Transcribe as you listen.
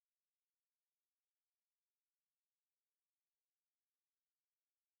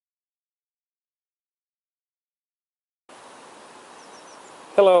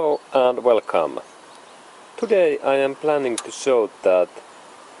Hello and welcome. Today I am planning to show that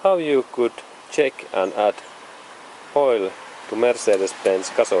how you could check and add oil to Mercedes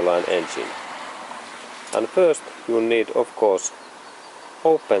Benz gasoline engine. And first you need of course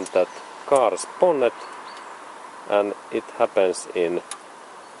open that car's bonnet, and it happens in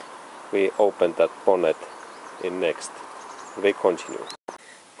we open that bonnet in next. We continue.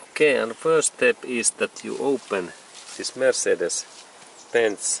 Okay, and first step is that you open this Mercedes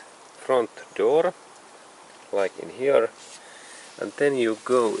Benz front door, like in here, and then you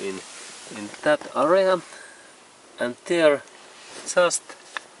go in that area, and there, just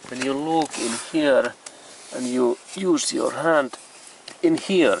when you look in here and you use your hand in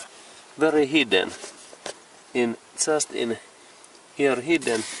here, very hidden, just in here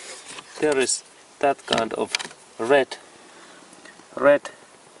hidden, there is that kind of red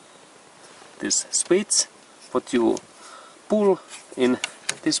this switch what you pull in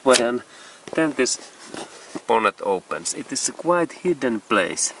this way, and then this bonnet opens. It is a quite hidden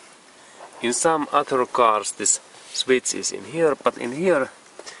place. In some other cars this switch is in here, but in here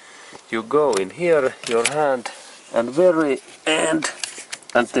you go in here your hand and very end,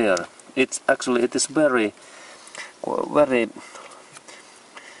 and there it's actually it is very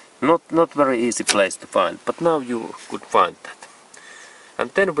not very easy place to find, but now you could find that.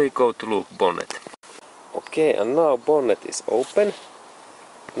 And then we go to look bonnet. Okay, and now bonnet is open,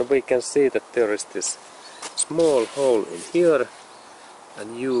 and we can see that there is this small hole in here,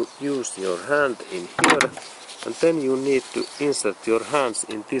 and you use your hand in here, and then you need to insert your hands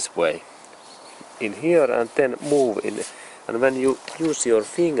in this way in here, and then move in, and when you use your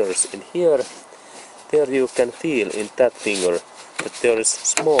fingers in here, there you can feel in that finger that there is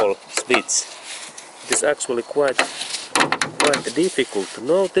small switch. It is actually quite difficult to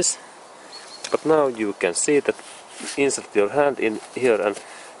notice, but now you can see that. Insert your hand in here and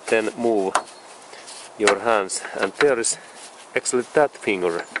then move your hands, and there is actually that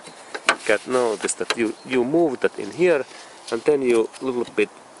finger. You can notice that you move that in here, and then you little bit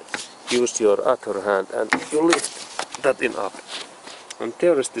use your other hand and you lift that in up, and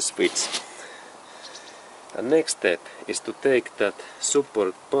there is the switch. And next step is to take that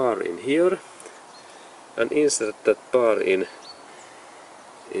support bar in here and insert that bar in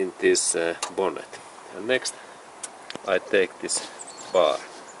this bonnet. And next I take this bar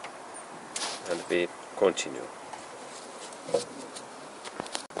and we continue.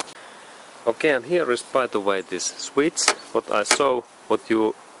 Okay, and here is by the way this switch what I saw, what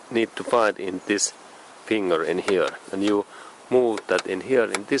you need to find in this finger in here, and you move that in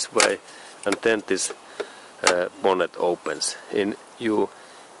here in this way, and then this bonnet opens. You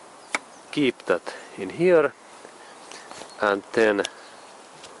keep that in here, and then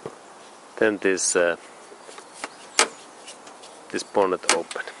this bonnet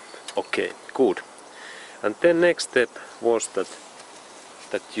open. Okay, good. And then next step was that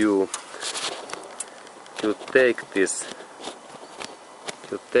you take this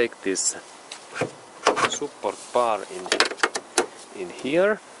support bar in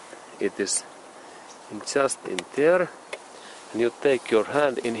here. It is just in there, and you take your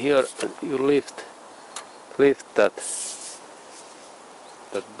hand in here and you lift that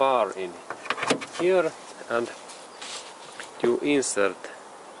bar in here, and you insert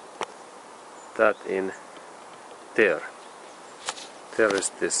that in there. There is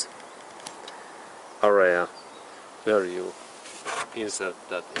this area where you insert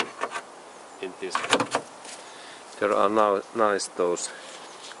that in this. There are now nice those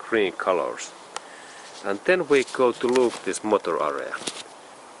green colors. And then we go to look this motor area.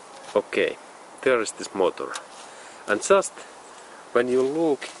 Okay, there is this motor. And just when you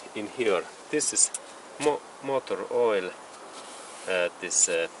look in here, this is motor oil, this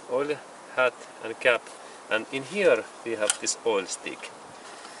oil hat and cap, and in here we have this oil stick,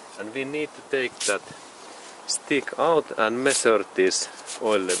 and we need to take that stick out and measure this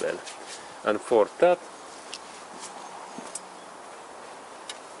oil level, and for that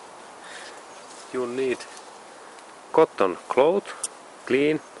you need cotton cloth,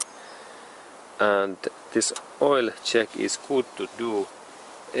 clean, and this oil check is good to do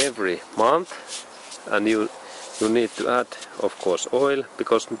every month, and you need to add of course oil,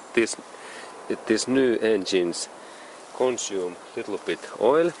 because these new engines consume little bit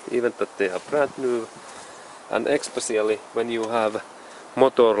oil, even that they are brand new, and especially when you have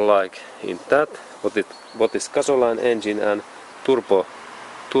motor like in that what is gasoline engine and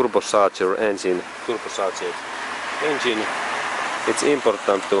turbocharged engine, it's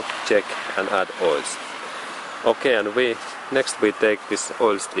important to check and add oils. Okay, and next we take this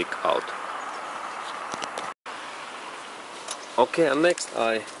oil stick out. Okay, and next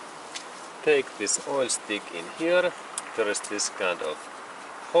I take this oil stick in here. There is this kind of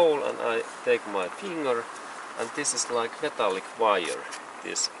hole, and I take my finger, and this is like metallic wire,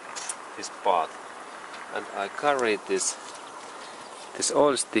 this part, and I carry this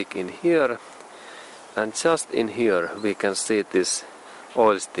oil stick in here, and just in here we can see this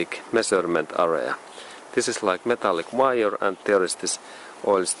oil stick measurement area. This is like metallic wire, and there is this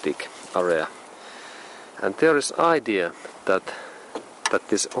oil stick area, and there is idea that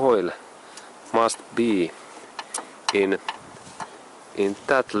this oil must be in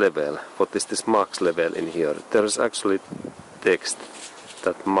that level. What is this max level in here? There is actually text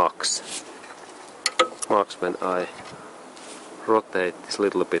that max when I rotate this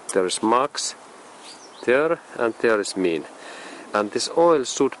little bit. There is max there, and there is mean, and this oil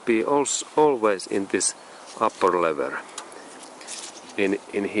should be also always in this upper level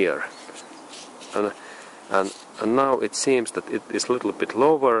in here, and now it seems that it is a little bit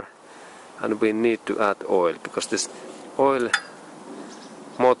lower, and we need to add oil because this oil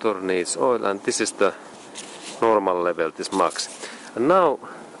motor needs oil, and this is the normal level, this max. And now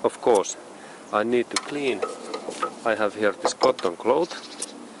of course I need to clean. I have here this cotton cloth,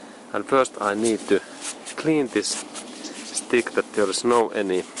 and first I need to clean this stick that there is no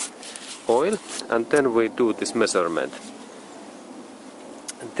any oil, and then we do this measurement.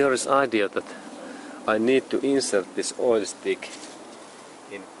 And there is idea that I need to insert this oil stick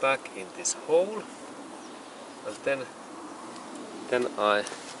back in this hole, and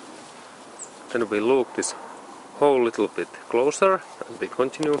then we look this hole a little bit closer, and we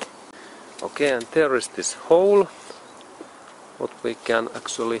continue. Okay, and there is this hole what we can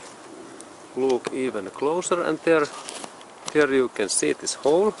actually look even closer, and there you can see this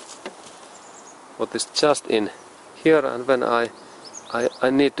hole what is just in here, and when I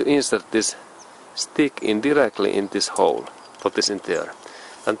need to insert this stick in directly in this hole what is in there,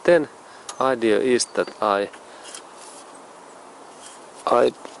 and then idea is that I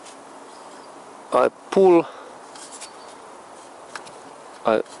pull,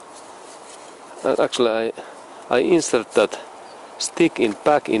 I insert that stick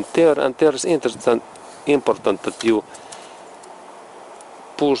back in there, and there is important that you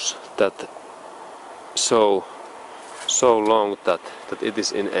push that so long that it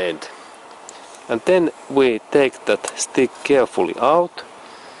is in end. And then we take that stick carefully out,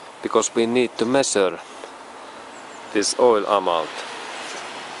 because we need to measure this oil amount.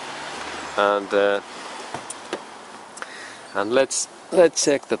 And let's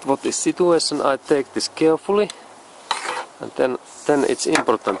check that what is situation. I take this carefully, and then it's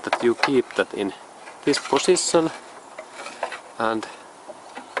important that you keep that in this position, and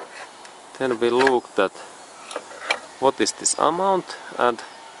then we look that what is this amount, and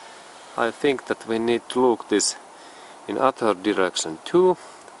I think that we need to look this in other direction too,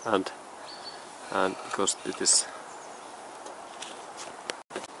 and because it is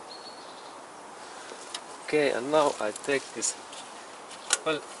okay. And now I take this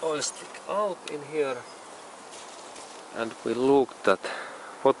oil stick out in here, and we look that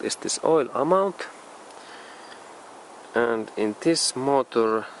what is this oil amount, and in this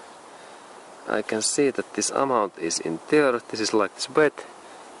motor I can see that this amount is in there. This is like this wet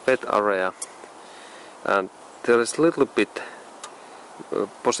area, and there is a little bit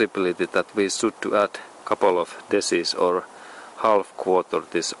possibility that we should to add couple of decis or half quarter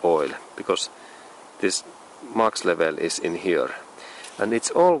this oil, because this max level is in here, and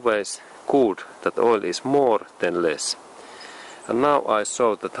it's always good that oil is more than less. And now I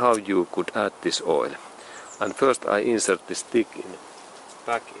show that how you could add this oil. And first I insert the stick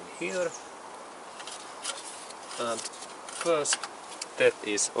back in here, and first step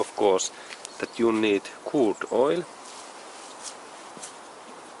is of course that you need cooled oil,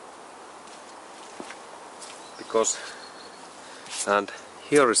 and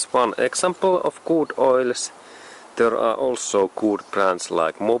here is one example of good oils. There are also good brands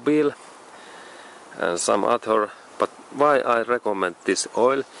like Mobil and some other, but why I recommend this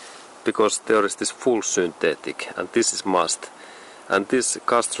oil? Because there is this full synthetic, and this is must. And this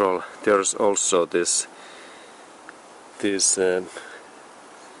Castrol, there is also those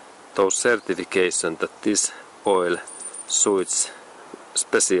certification that this oil suits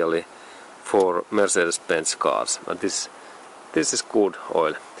specially for Mercedes Benz cars, and this is good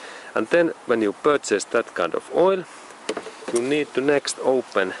oil. And then when you purchase that kind of oil, you need to next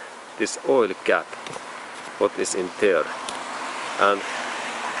open this oil cap what is in there, and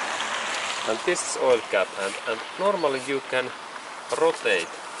this is oil cap, and normally you can rotate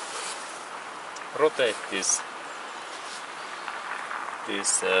this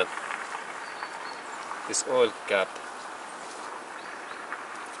oil cap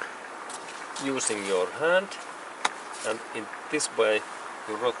using your hand, and in this way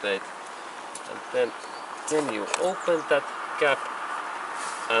you rotate, and then you open that cap,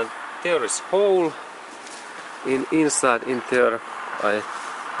 and there is hole inside in there.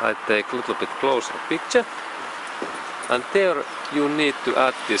 I take a little bit closer picture, and there you need to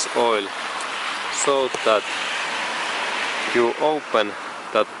add this oil so that you open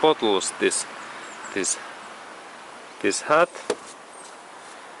that bottles this hat,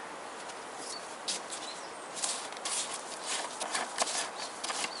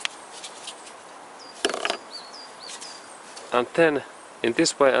 and then in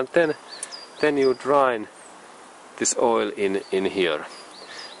this way, and then you drain this oil in here,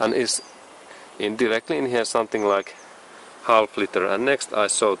 and is directly in here something like half liter. And next I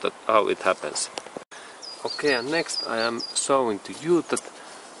show that how it happens. Okay, and next I am showing to you that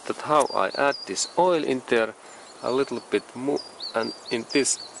how I add this oil in there a little bit more, and in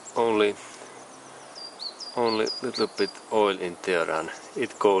this only little bit oil in there, and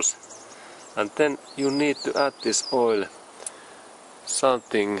it goes. And then you need to add this oil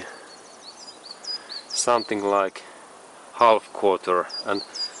something like half quarter, and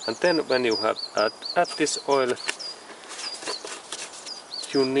then when you have add this oil,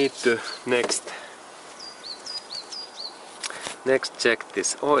 you need to next check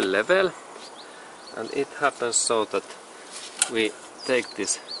this oil level, and it happens so that we take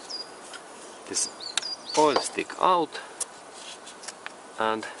this oil stick out,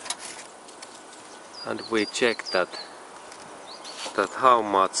 and we check that how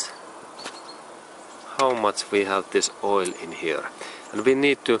much we have this oil in here, and we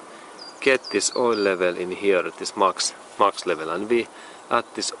need to get this oil level in here, this max level, and we add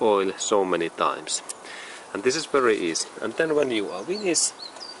this oil so many times, and this is very easy. And then when you are finished,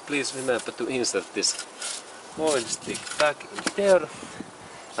 please remember to insert this oil stick back in there,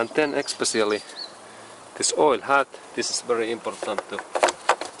 and then especially this oil hat, this is very important to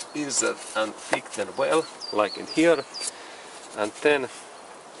insert and thicken well, like in here, and then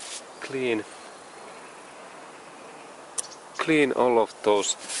clean all of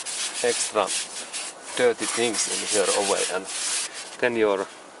those extra dirty things in here away, and then your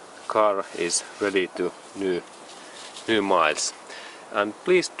car is ready to new miles. And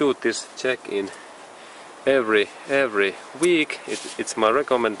please do this check in every week. It's my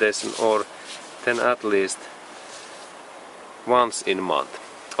recommendation, or then at least once in a month.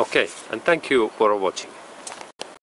 Okay, and thank you for watching.